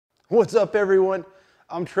What's up, everyone?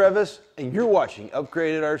 I'm Travis, and you're watching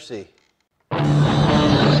Upgraded RC.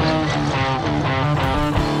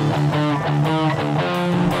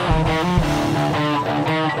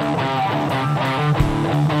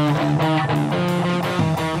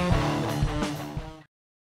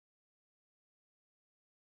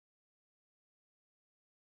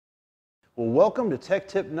 Well, welcome to Tech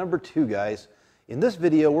Tip number 2, guys. In this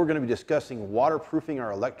video, we're going to be discussing waterproofing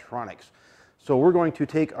our electronics. So we're going to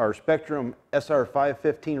take our Spectrum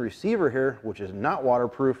SR515 receiver here, which is not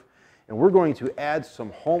waterproof, and we're going to add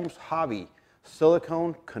some Holmes Hobby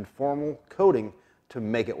silicone conformal coating to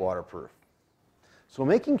make it waterproof. So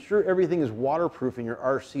making sure everything is waterproof in your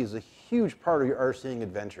RC is a huge part of your RCing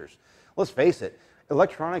adventures. Let's face it,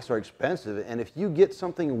 electronics are expensive, and if you get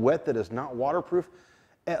something wet that is not waterproof,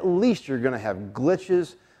 at least you're going to have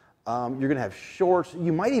glitches, you're going to have shorts,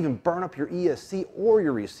 you might even burn up your ESC or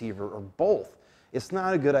your receiver, or both. It's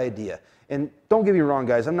not a good idea. And don't get me wrong,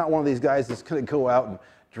 guys, I'm not one of these guys that's going to go out and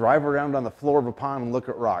drive around on the floor of a pond and look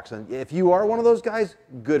at rocks. And if you are one of those guys,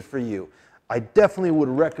 good for you. I definitely would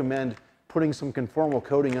recommend putting some conformal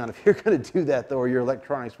coating on if you're going to do that, though, or your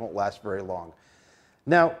electronics won't last very long.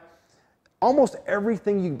 Now, almost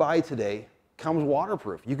everything you buy today comes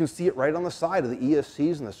waterproof. You can see it right on the side of the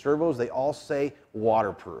ESCs and the servos. They all say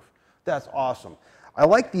waterproof. That's awesome. I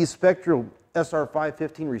like these Spectrum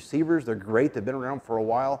SR515 receivers. They're great. They've been around for a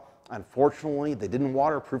while. Unfortunately, they didn't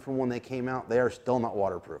waterproof them when they came out. They are still not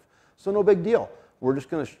waterproof. So no big deal. We're just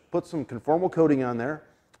going to put some conformal coating on there,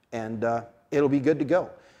 and it'll be good to go.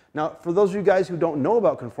 Now, for those of you guys who don't know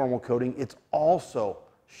about conformal coating, it's also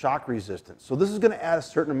shock resistant. So this is going to add a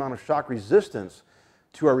certain amount of shock resistance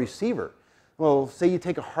to our receiver. Well, say you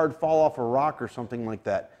take a hard fall off a rock or something like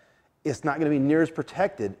that. It's not going to be near as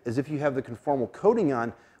protected as if you have the conformal coating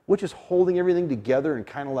on, which is holding everything together and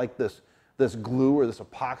kind of like this glue or this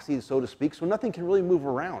epoxy, so to speak, so nothing can really move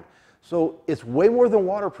around. So it's way more than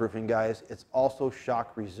waterproofing, guys. It's also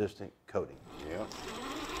shock resistant coating. Yep,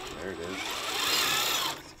 there it is.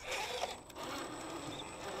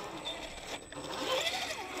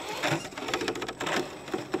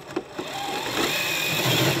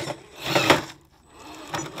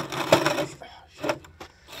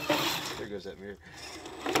 There goes that mirror.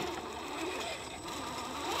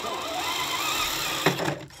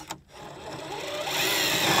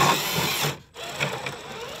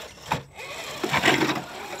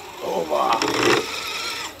 Oh wow!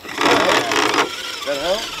 That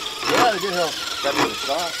help? Yeah, it did help. That was a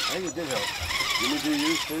shot. I think it did help. Didn't you do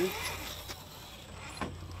yours too?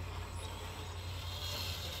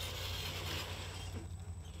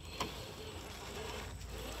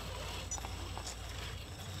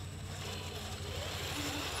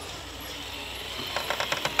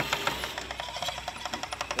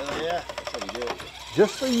 Yeah, that's how you do it.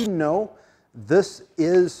 Just so you know, this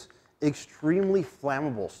is extremely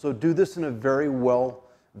flammable. So do this in a very well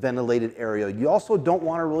ventilated area. You also don't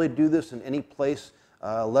want to really do this in any place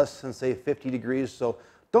less than, say, 50 degrees. So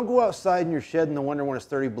don't go outside in your shed in the winter when it's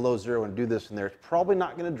 30 below zero and do this in there. It's probably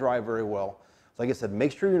not going to dry very well. So like I said,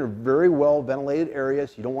 make sure you're in a very well ventilated area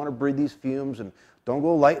so you don't want to breathe these fumes, and don't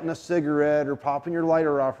go lighting a cigarette or popping your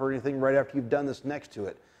lighter off or anything right after you've done this next to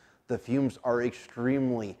it. The fumes are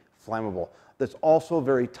extremely flammable. That's also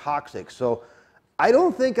very toxic. So I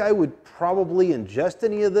don't think I would probably ingest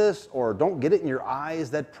any of this, or don't get it in your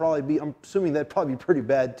eyes. That'd probably be, I'm assuming that'd probably be pretty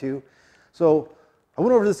bad too. So I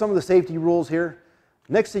went over some of the safety rules here.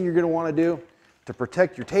 Next thing you're going to want to do to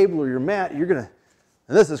protect your table or your mat, you're going to,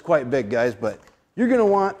 and this is quite big, guys, but you're going to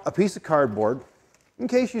want a piece of cardboard in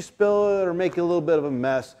case you spill it or make a little bit of a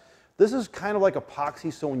mess. This is kind of like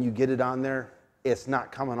epoxy, so when you get it on there, it's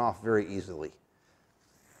not coming off very easily.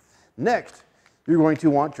 Next, you're going to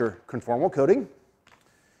want your conformal coating.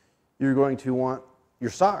 You're going to want your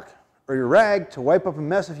sock or your rag to wipe up a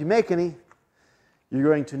mess if you make any. You're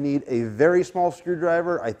going to need a very small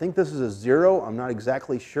screwdriver. I think this is a 0. I'm not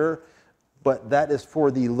exactly sure, but that is for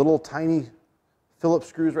the little tiny Phillips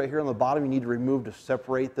screws right here on the bottom. You need to remove to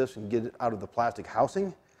separate this and get it out of the plastic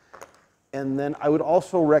housing. And then I would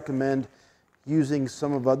also recommend using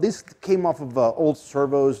some of these came off of old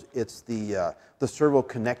servos. It's the servo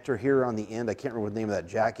connector here on the end. I can't remember what the name of that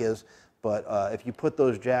jack is, but if you put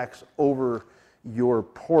those jacks over your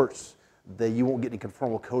ports, then you won't get any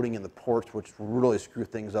conformal coating in the ports, which will really screw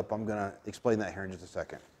things up. I'm going to explain that here in just a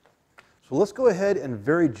second. So let's go ahead and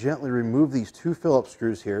very gently remove these 2 Phillips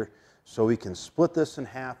screws here so we can split this in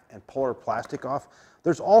half and pull our plastic off.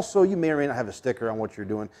 There's also, you may or may not have a sticker on what you're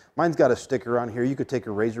doing. Mine's got a sticker on here. You could take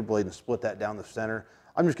a razor blade and split that down the center.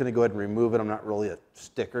 I'm just going to go ahead and remove it. I'm not really a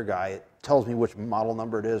sticker guy. It tells me which model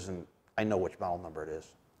number it is, and I know which model number it is.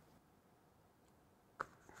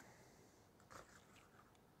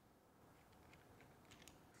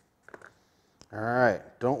 All right,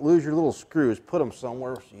 don't lose your little screws. Put them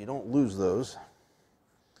somewhere so you don't lose those.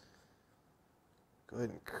 Go ahead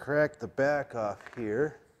and crack the back off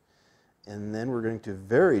here. And then we're going to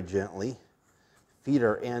very gently feed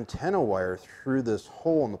our antenna wire through this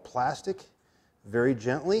hole in the plastic, very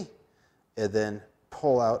gently, and then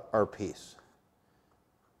pull out our piece.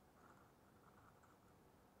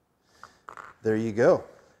 There you go.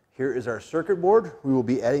 Here is our circuit board we will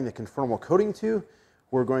be adding the conformal coating to.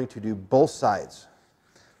 We're going to do both sides.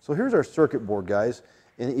 So here's our circuit board, guys.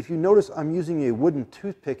 And if you notice, I'm using a wooden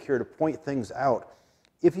toothpick here to point things out.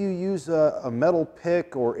 If you use a metal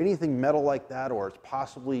pick or anything metal like that, or it's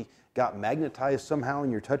possibly got magnetized somehow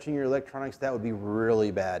and you're touching your electronics, that would be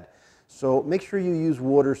really bad. So make sure you use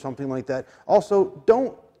wood or something like that. Also,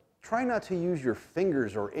 try not to use your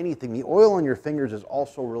fingers or anything. The oil on your fingers is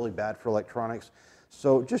also really bad for electronics.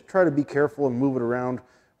 So just try to be careful and move it around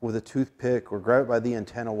with a toothpick or grab it by the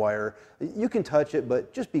antenna wire. You can touch it,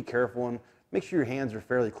 but just be careful and make sure your hands are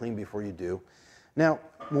fairly clean before you do. Now,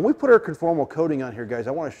 when we put our conformal coating on here, guys,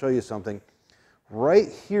 I want to show you something. Right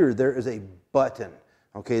here, there is a button.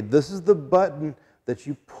 Okay, this is the button that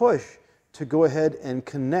you push to go ahead and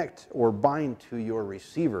connect or bind to your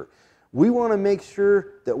receiver. We want to make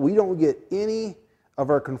sure that we don't get any of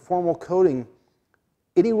our conformal coating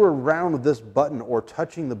anywhere around this button or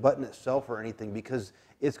touching the button itself or anything, because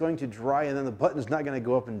it's going to dry and then the button is not going to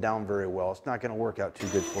go up and down very well. It's not going to work out too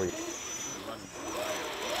good for you.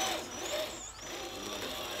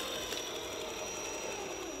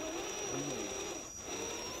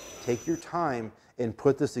 Take your time and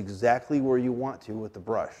put this exactly where you want to with the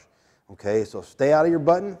brush. Okay, so stay out of your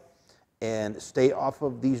button and stay off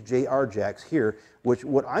of these JR jacks here, which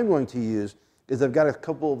what I'm going to use is I've got a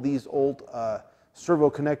couple of these old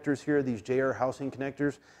servo connectors here, these JR housing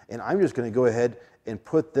connectors, and I'm just going to go ahead and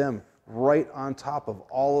put them right on top of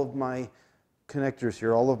all of my connectors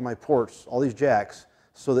here, all of my ports, all these jacks,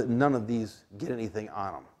 so that none of these get anything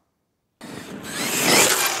on them.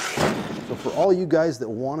 So for all you guys that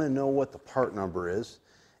want to know what the part number is,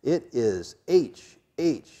 it is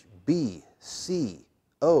HHBCONCOAT.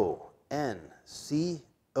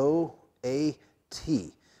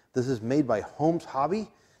 This is made by Holmes Hobby.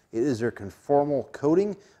 It is their conformal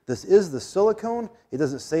coating. This is the silicone. It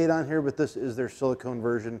doesn't say it on here, but this is their silicone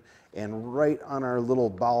version. And right on our little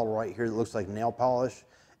bottle right here that looks like nail polish,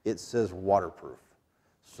 it says waterproof.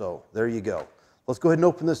 So there you go. Let's go ahead and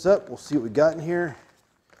open this up. We'll see what we got in here.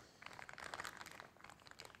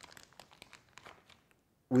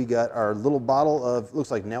 We got our little bottle of,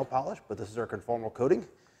 looks like nail polish, but this is our conformal coating.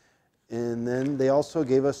 And then they also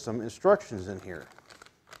gave us some instructions in here.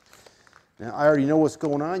 Now, I already know what's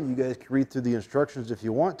going on. You guys can read through the instructions if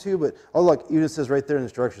you want to, but oh look, even it says right there in the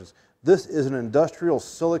instructions, this is an industrial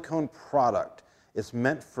silicone product. It's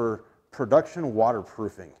meant for production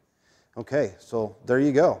waterproofing. Okay, so there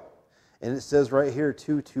you go. And it says right here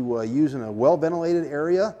too, to use in a well-ventilated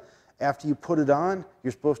area. After you put it on, you're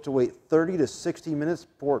supposed to wait 30 to 60 minutes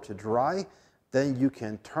for it to dry. Then you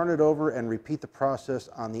can turn it over and repeat the process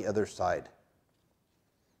on the other side.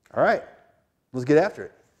 All right, let's get after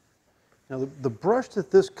it. Now, the brush that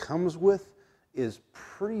this comes with is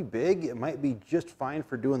pretty big. It might be just fine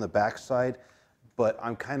for doing the backside, but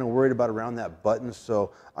I'm kind of worried about around that button,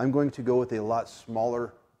 so I'm going to go with a lot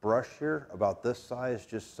smaller brush here, about this size,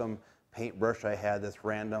 just some paintbrush I had that's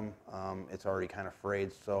random. It's already kind of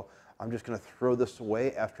frayed, so I'm just going to throw this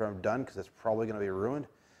away after I'm done because it's probably going to be ruined.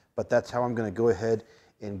 But that's how I'm going to go ahead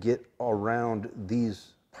and get around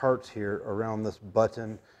these parts here, around this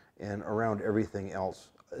button and around everything else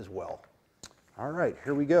as well. All right,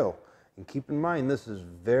 here we go. And keep in mind, this is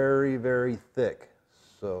very, very thick.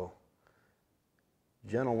 So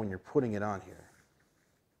gentle when you're putting it on here.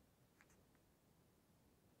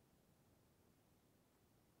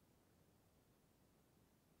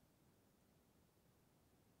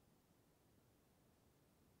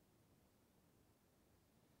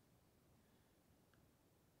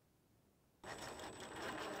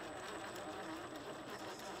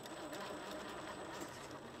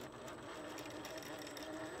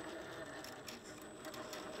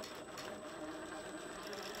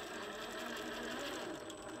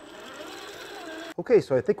 Okay,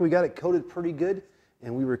 so I think we got it coated pretty good,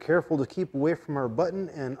 and we were careful to keep away from our button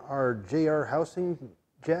and our JR housing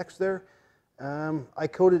jacks there. I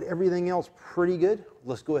coated everything else pretty good.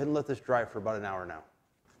 Let's go ahead and let this dry for about an hour now.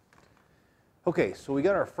 Okay, so we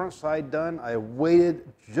got our front side done. I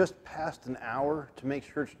waited just past an hour to make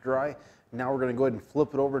sure it's dry. Now we're going to go ahead and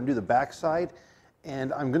flip it over and do the back side.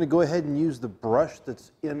 And I'm going to go ahead and use the brush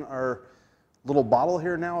that's in our little bottle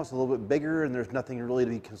here now is a little bit bigger, and there's nothing really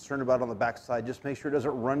to be concerned about on the back side. Just make sure it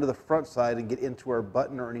doesn't run to the front side and get into our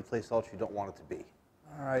button or any place else you don't want it to be.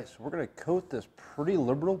 All right, so we're going to coat this pretty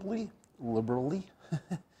liberally.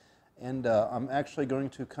 And I'm actually going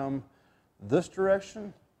to come this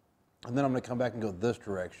direction, and then I'm going to come back and go this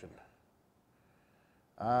direction.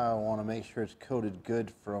 I want to make sure it's coated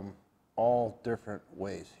good from all different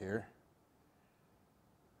ways here.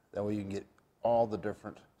 That way you can get all the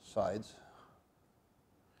different sides.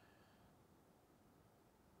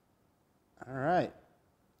 All right,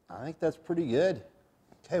 I think that's pretty good.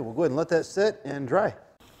 Okay, we'll go ahead and let that sit and dry.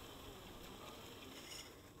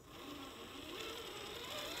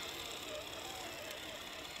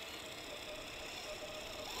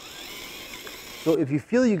 So if you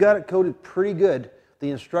feel you got it coated pretty good, the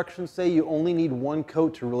instructions say you only need one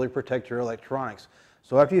coat to really protect your electronics.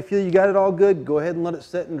 So after you feel you got it all good, go ahead and let it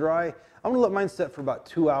set and dry. I'm going to let mine set for about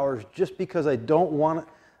 2 hours just because I don't want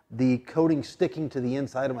the coating sticking to the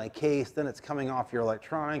inside of my case. Then it's coming off your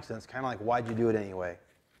electronics, and it's kind of like, why'd you do it anyway?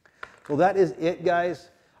 So that is it, guys.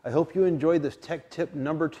 I hope you enjoyed this tech tip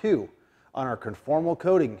number 2 on our conformal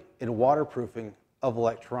coating and waterproofing of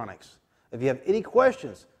electronics. If you have any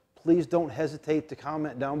questions, please don't hesitate to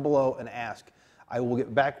comment down below and ask. I will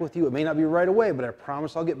get back with you. It may not be right away, but I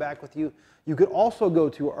promise I'll get back with you. You could also go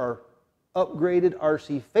to our Upgraded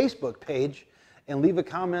RC Facebook page and leave a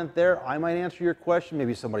comment there. I might answer your question.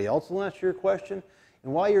 Maybe somebody else will answer your question.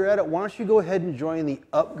 And while you're at it, why don't you go ahead and join the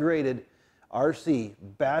Upgraded RC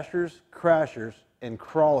Bashers, Crashers, and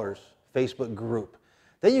Crawlers Facebook group.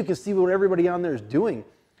 Then you can see what everybody on there is doing.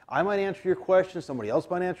 I might answer your question, somebody else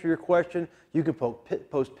might answer your question. You can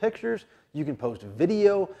post pictures, you can post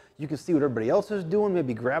video, you can see what everybody else is doing,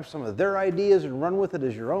 maybe grab some of their ideas and run with it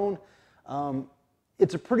as your own.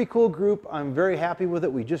 It's a pretty cool group. I'm very happy with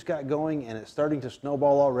it. We just got going and it's starting to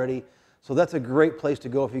snowball already. So that's a great place to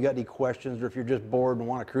go if you got any questions or if you're just bored and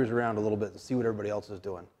want to cruise around a little bit and see what everybody else is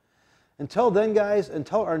doing. Until then, guys,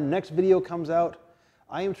 until our next video comes out,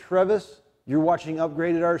 I am Travis. You're watching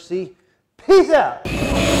Upgraded RC. Peace out!